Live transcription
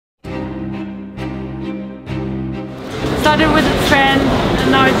started with a trend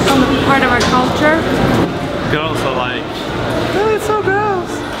and now it's become part of our culture. Girls are like, oh, it's so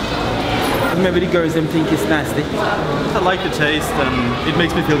gross. Maybe the girls them think it's nasty. I like the taste and it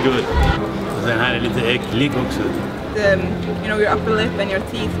makes me feel good. Den här är lite äcklig också. You know, your upper lip and your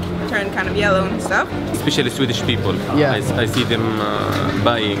teeth turn kind of yellow and stuff. Especially Swedish people. Yeah. I see them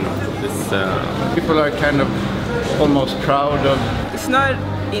buying this. People are kind of almost proud of. It's not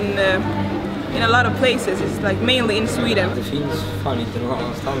in a lot of places. It's like mainly in Sweden. Det finns fan inte någon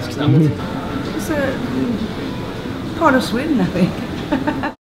annanstans knappt. It's a part of Sweden, I think.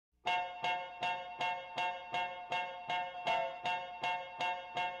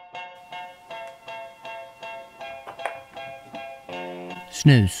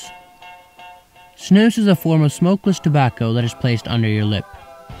 Snus. Snus is a form of smokeless tobacco that is placed under your lip.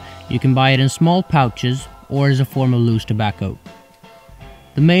 You can buy it in small pouches or as a form of loose tobacco.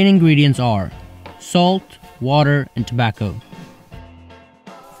 The main ingredients are salt, water, and tobacco.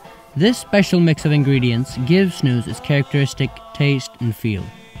 This special mix of ingredients gives snus its characteristic taste and feel.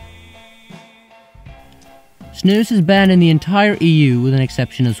 Snus is banned in the entire EU with an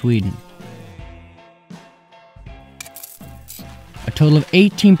exception of Sweden. A total of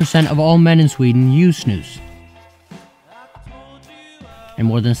 18% of all men in Sweden use snus, and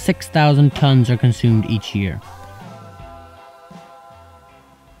more than 6,000 tons are consumed each year.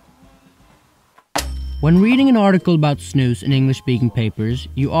 When reading an article about snus in English-speaking papers,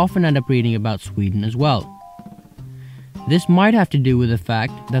 you often end up reading about Sweden as well. This might have to do with the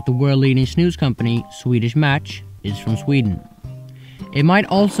fact that the world-leading snus company, Swedish Match, is from Sweden. It might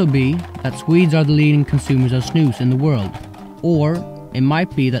also be that Swedes are the leading consumers of snus in the world. Or it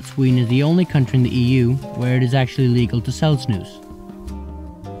might be that Sweden is the only country in the EU where it is actually legal to sell snus.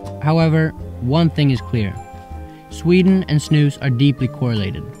 However, one thing is clear. Sweden and snus are deeply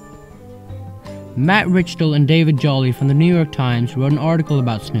correlated. Matt Richtel and David Jolly from the New York Times wrote an article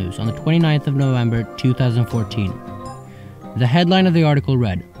about snus on the 29th of November 2014. The headline of the article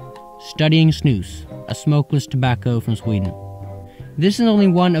read, "Studying Snus, a smokeless tobacco from Sweden." This is only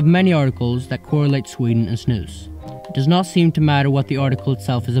one of many articles that correlate Sweden and snus. It does not seem to matter what the article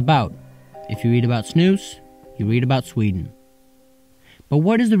itself is about. If you read about snus, you read about Sweden. But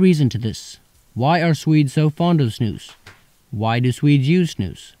what is the reason to this? Why are Swedes so fond of snus? Why do Swedes use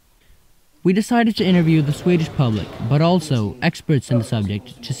snus? We decided to interview the Swedish public, but also experts in the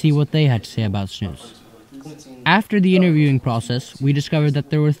subject, to see what they had to say about snus. After the interviewing process, we discovered that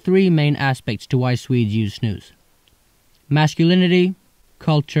there were three main aspects to why Swedes use snus: masculinity,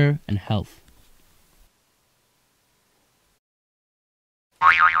 culture, and health.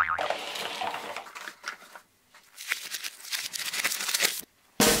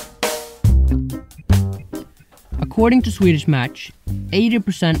 According to Swedish Match,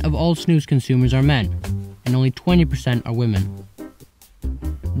 80% of all snus consumers are men, and only 20% are women.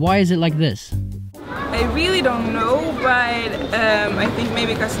 Why is it like this? I really don't know, but I think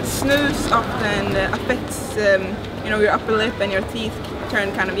maybe because snus often affects you know, your upper lip and your teeth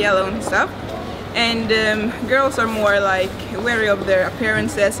turn kind of yellow and stuff. And girls are more like wary of their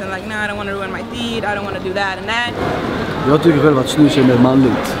appearances and like, no, I don't want to ruin my teeth, I don't want to do that and that. Jag tycker själv att snus är mer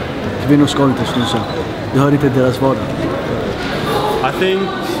manligt. Kvinnor ska inte snusa. Det hör inte deras vardag. I think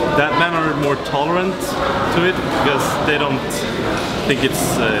that men are more tolerant to it because they don't think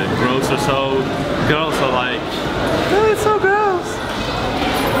it's gross or so. Girls are like, oh, it's so gross.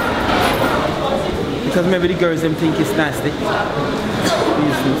 Because maybe the girls them think it's nasty.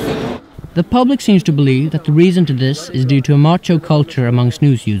 The public seems to believe that the reason to this is due to a macho culture among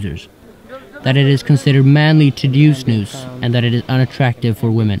snus users, that it is considered manly to use snus, and that it is unattractive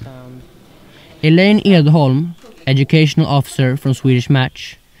for women. Elaine Edholm, educational officer from Swedish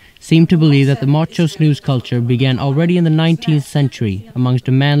Match, seemed to believe that the macho snus culture began already in the 19th century amongst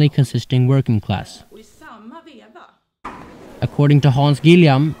a manly consisting working class. According to Hans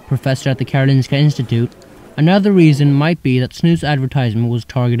Gilliam, professor at the Karolinska Institute, another reason might be that snus advertisement was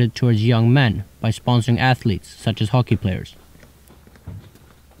targeted towards young men by sponsoring athletes such as hockey players.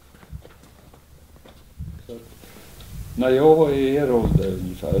 När jag var i er ålder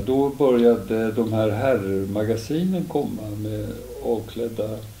ungefär, då började de här herrmagasinen komma med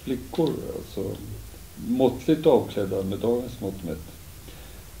avklädda flickor, alltså måttligt avklädda med dagens mått mätt.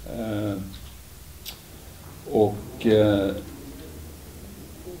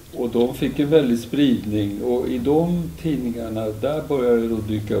 Och de fick en väldig spridning, och i de tidningarna där började det då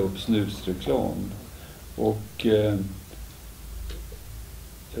dyka upp snusreklam. Och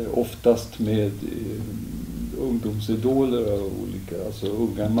oftast med ungdomsidoler av olika, alltså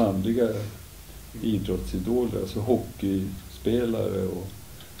unga manliga idrottsidoler, alltså hockeyspelare och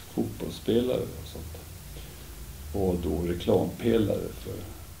fotbollsspelare och sånt. var då reklampelare för.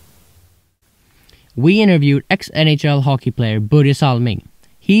 We interviewed ex-NHL hockey player Börje Salming.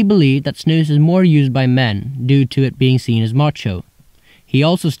 He believed that snus is more used by men due to it being seen as macho. He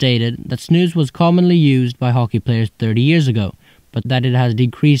also stated that snus was commonly used by hockey players 30 years ago, but that it has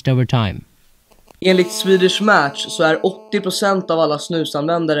decreased over time. Enligt Swedish Match så är 80% av alla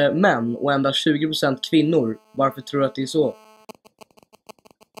snusanvändare män och endast 20% kvinnor. Varför tror du att det är så? Nej,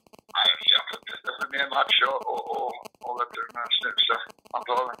 jag vet inte. Det är mer macho och vet du, med snusa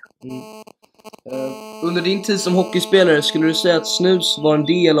antagligen. Under din tid som hockeyspelare, skulle du säga att snus var en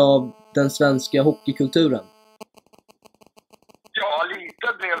del av den svenska hockeykulturen? Ja, lite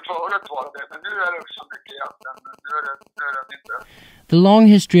del förut var det, men nu är det så mycket egentligen. Nu är det inte. The long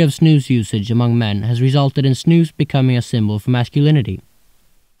history of snus usage among men has resulted in snus becoming a symbol for masculinity.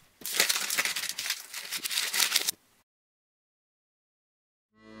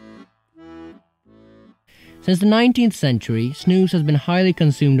 Since the 19th century, snus has been highly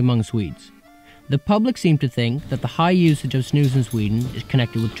consumed among Swedes. The public seem to think that the high usage of snus in Sweden is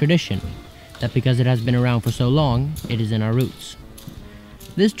connected with tradition, that because it has been around for so long, it is in our roots.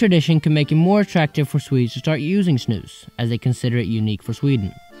 This tradition can make it more attractive for Swedes to start using snus, as they consider it unique for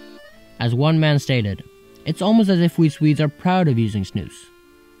Sweden. As one man stated, it's almost as if we Swedes are proud of using snus.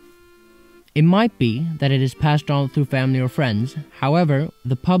 It might be that it is passed on through family or friends. However,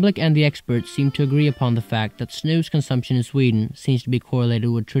 the public and the experts seem to agree upon the fact that snus consumption in Sweden seems to be correlated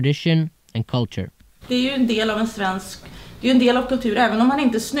with tradition and culture. Det är ju en del av en svensk, det är ju en del av kultur även om man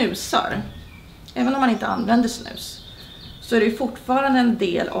inte snusar. Även om man inte använder snus så är det ju fortfarande en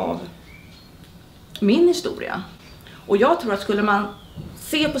del av min historia. Och jag tror att skulle man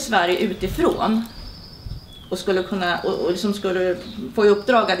se på Sverige utifrån och skulle kunna och liksom skulle få i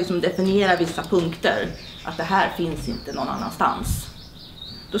uppdrag att liksom definiera vissa punkter, att det här finns inte någon annanstans,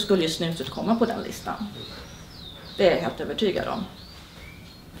 då skulle ju snuset komma på den listan. Det är jag helt övertygad om.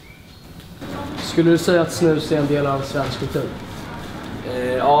 Skulle du säga att snus är en del av svensk kultur?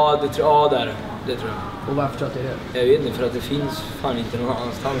 Ja, det tror jag. Och varför tror du att det är det? Jag vet inte, för att det finns fan inte någon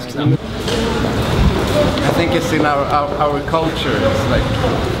annanstans knappt. I think it's in our culture. It's like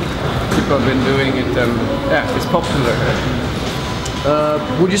people have been doing it and yeah, it's popular.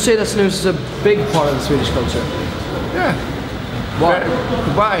 Would you say that snus is a big part of the Swedish culture? Yeah.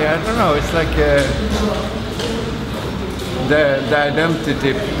 Why? I don't know. It's like the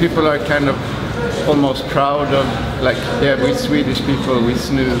identity. People are kind of almost proud of, like, yeah, we Swedish people, we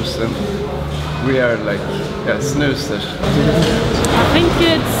snus, and we are like, yeah, snoozers. I think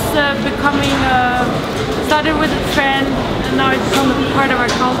it's becoming, started with a trend and now it's become a part of our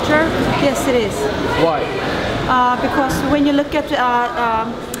culture. Yes, it is. Why? Because when you look at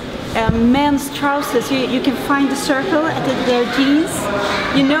men's trousers, you can find the circle at their jeans.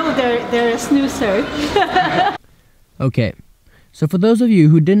 You know they're a snoozer. Okay, so for those of you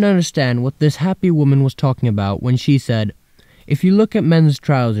who didn't understand what this happy woman was talking about when she said, if you look at men's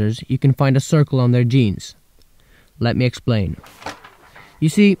trousers, you can find a circle on their jeans. Let me explain. You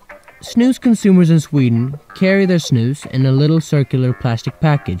see, snus consumers in Sweden carry their snus in a little circular plastic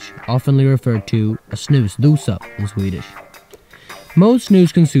package, often referred to as snusdosa in Swedish. Most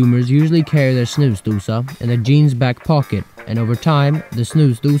snus consumers usually carry their snusdosa in their jeans back pocket, and over time, the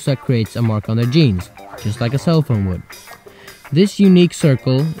snusdosa creates a mark on their jeans, just like a cell phone would. This unique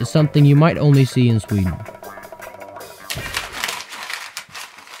circle is something you might only see in Sweden.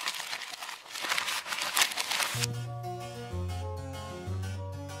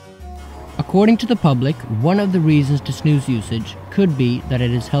 According to the public, one of the reasons to snus usage could be that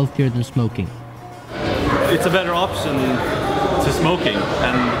it is healthier than smoking. It's a better option to smoking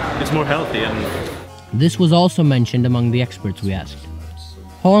and it's more healthy. And this was also mentioned among the experts we asked.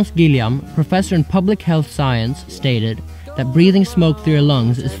 Hans Gilliam, professor in public health science, stated that breathing smoke through your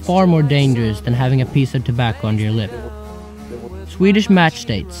lungs is far more dangerous than having a piece of tobacco under your lip. Swedish Match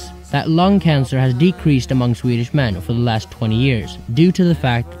states that lung cancer has decreased among Swedish men for the last 20 years due to the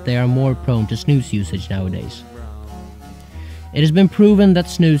fact that they are more prone to snus usage nowadays. It has been proven that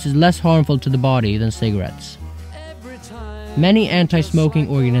snus is less harmful to the body than cigarettes. Many anti-smoking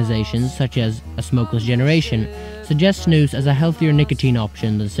organizations, such as A Smokeless Generation, suggest snus as a healthier nicotine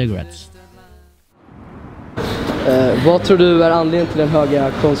option than cigarettes. Vad tror du är anledningen till den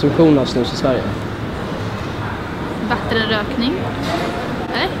höga konsumtionen av snus i Sverige? Bättre rökning?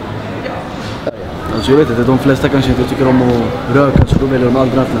 Nej? Alltså jag vet inte, de flesta kanske inte tycker om att röka, så då väljer de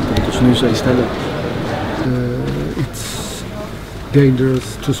andra alternativet och snusa istället. It's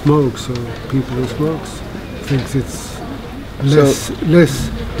dangerous to smoke, so people who smoke thinks it's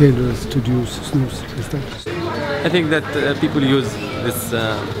less dangerous to use snus instead. I think that people use this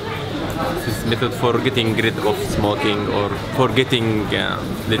this method for getting rid of smoking or for getting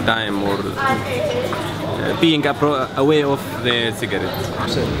the time or being away of the cigarettes.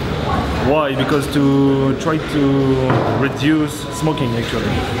 Why? Because to try to reduce smoking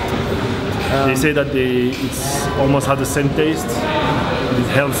actually. They say that it's almost had the same taste. It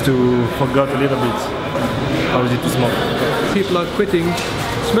helps to forget a little bit how is it to smoke. People are quitting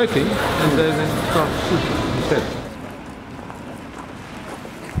smoking and then start shooting instead.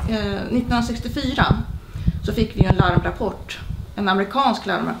 1964 så fick vi en larmrapport, en amerikansk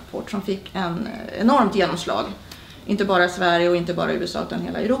larmrapport som fick en enormt genomslag. Inte bara i Sverige och inte bara i USA utan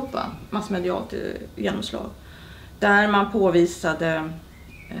hela Europa. Massmedialt genomslag. Där man påvisade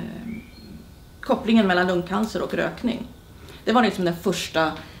kopplingen mellan lungcancer och rökning. Det var liksom den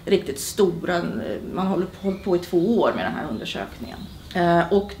första riktigt stora, man har hållit på i 2 år med den här undersökningen.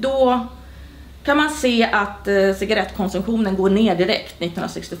 Och då kan man se att cigarettkonsumtionen går ner direkt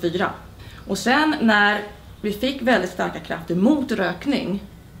 1964. Och sen när vi fick väldigt starka krafter mot rökning,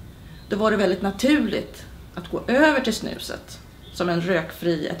 då var det väldigt naturligt att gå över till snuset som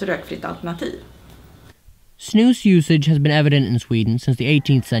ett rökfritt alternativ. Snus usage has been evident in Sweden since the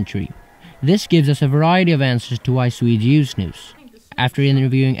 18th century. This gives us a variety of answers to why Swedes use snus. After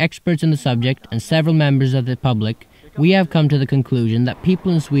interviewing experts in the subject and several members of the public, we have come to the conclusion that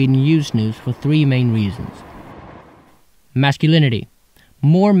people in Sweden use snus for 3 main reasons. Masculinity.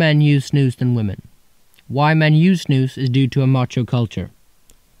 More men use snus than women. Why men use snus is due to a macho culture.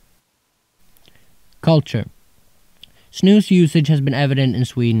 Culture. Snus usage has been evident in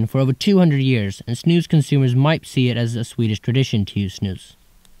Sweden for over 200 years, and snus consumers might see it as a Swedish tradition to use snus.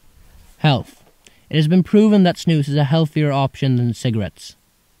 Health. It has been proven that snus is a healthier option than cigarettes.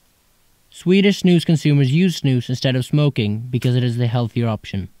 Swedish snus consumers use snus instead of smoking because it is the healthier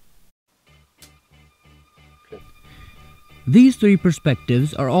option. These 3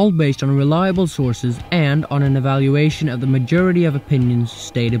 perspectives are all based on reliable sources and on an evaluation of the majority of opinions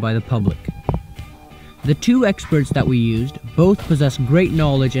stated by the public. The 2 experts that we used both possess great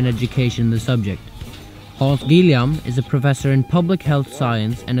knowledge and education in the subject. Hans Gilliam is a professor in public health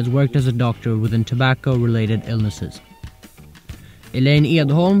science and has worked as a doctor within tobacco-related illnesses. Elaine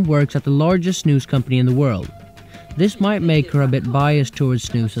Edholm works at the largest snus company in the world. This might make her a bit biased towards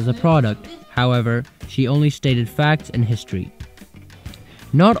snus as a product, however, she only stated facts and history.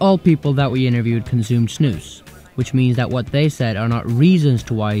 Not all people that we interviewed consumed snus, which means that what they said are not reasons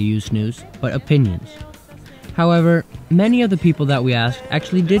to why you use snus, but opinions. However, many of the people that we asked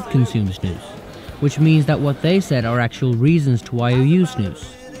actually did consume snus, which means that what they said are actual reasons to why you use snus.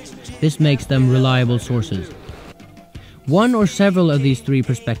 This makes them reliable sources. One or several of these 3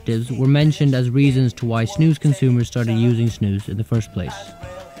 perspectives were mentioned as reasons to why snus consumers started using snus in the first place.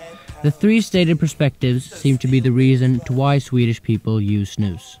 The 3 stated perspectives seem to be the reason to why Swedish people use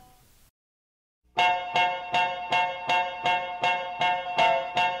snus.